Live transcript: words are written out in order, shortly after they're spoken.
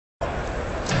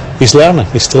He's learning.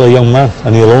 He's still a young man,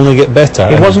 and he'll only get better.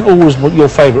 He wasn't always your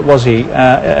favourite, was he?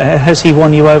 Has he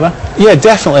won you over? Yeah,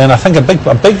 definitely. And I think a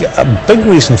big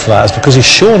reason for that is because he's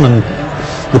shown in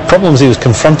the problems he was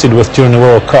confronted with during the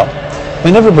World Cup. I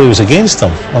mean, everybody was against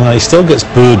him. I mean, he still gets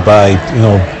booed by, you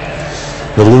know,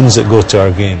 the loons that go to our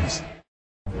games.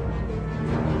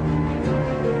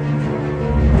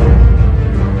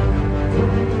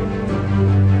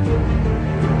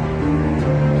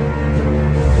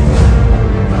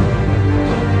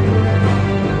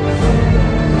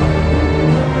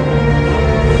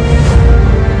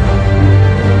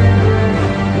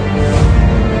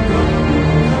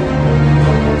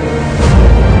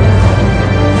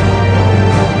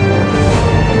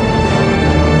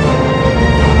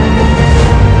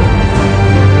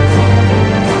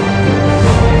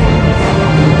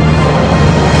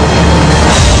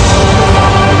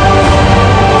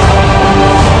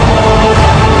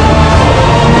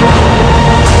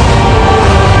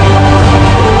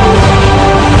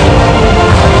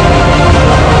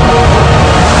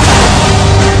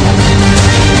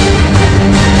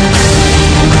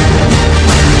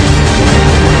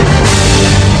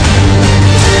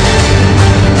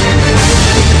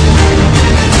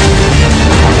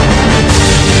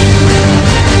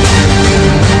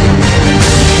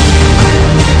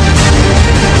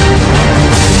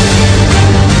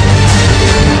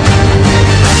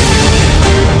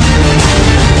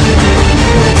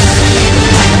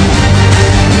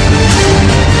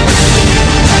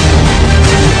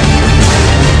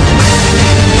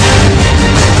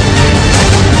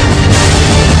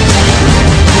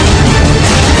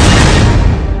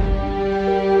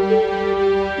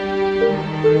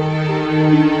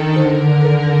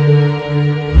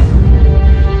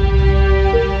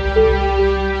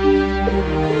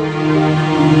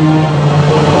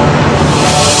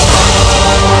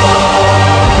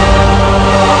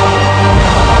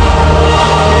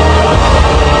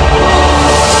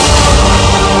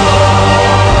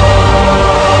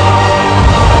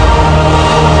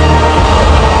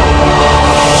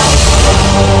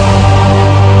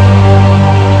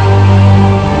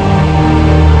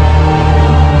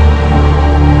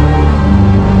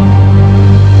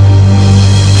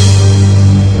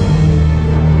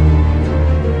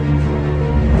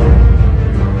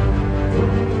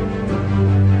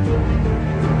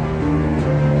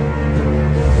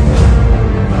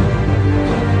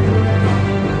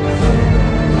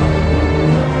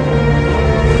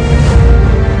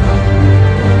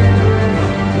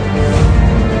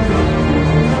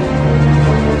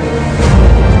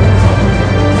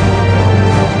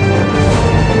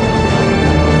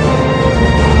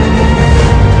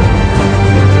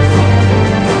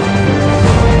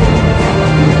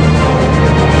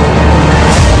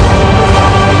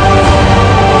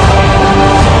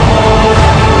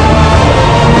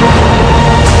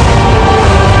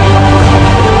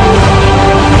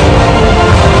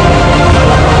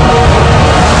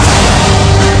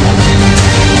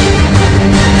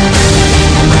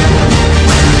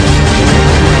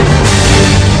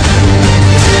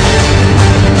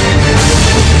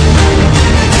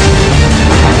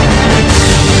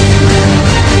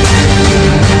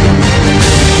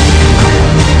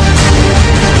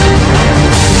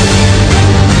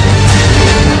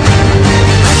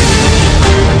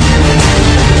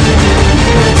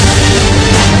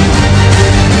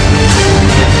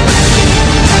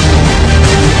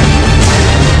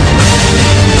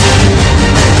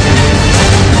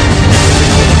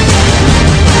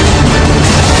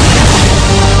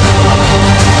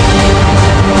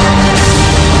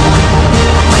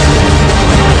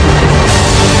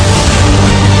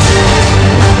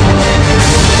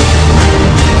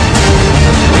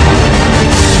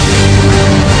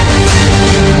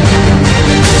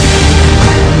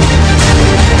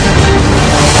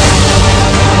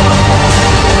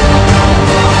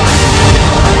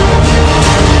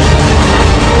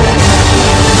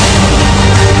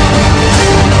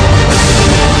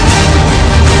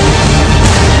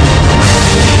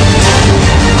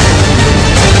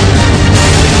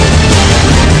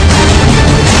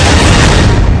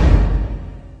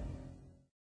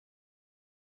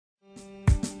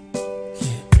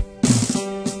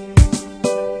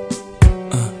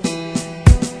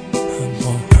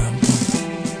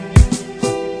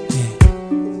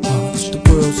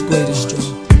 world's greatest.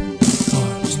 Come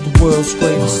on. The world's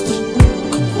greatest.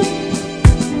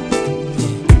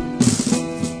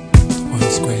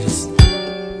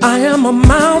 I am a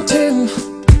mountain,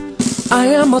 I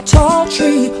am a tall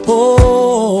tree.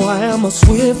 Oh, I am a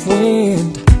swift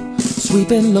wind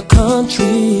sweeping the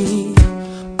country.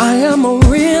 I am a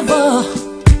river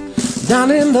down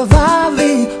in the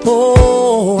valley.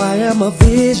 Oh, I am a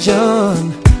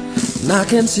vision, and I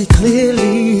can see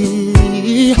clearly.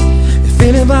 If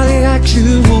anybody asks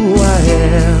you who I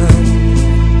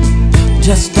am,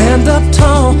 just stand up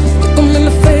tall, look them in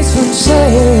the face and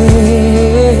say,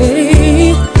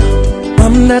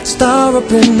 I'm that star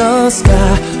up in the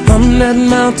sky, I'm that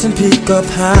mountain peak up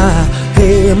high.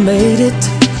 Hey, I made it,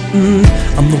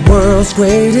 I'm the world's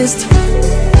greatest.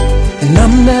 And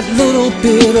I'm that little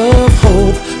bit of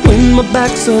hope when my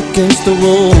back's against the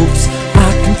ropes.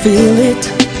 I can feel it,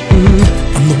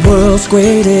 I'm the world's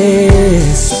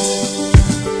greatest.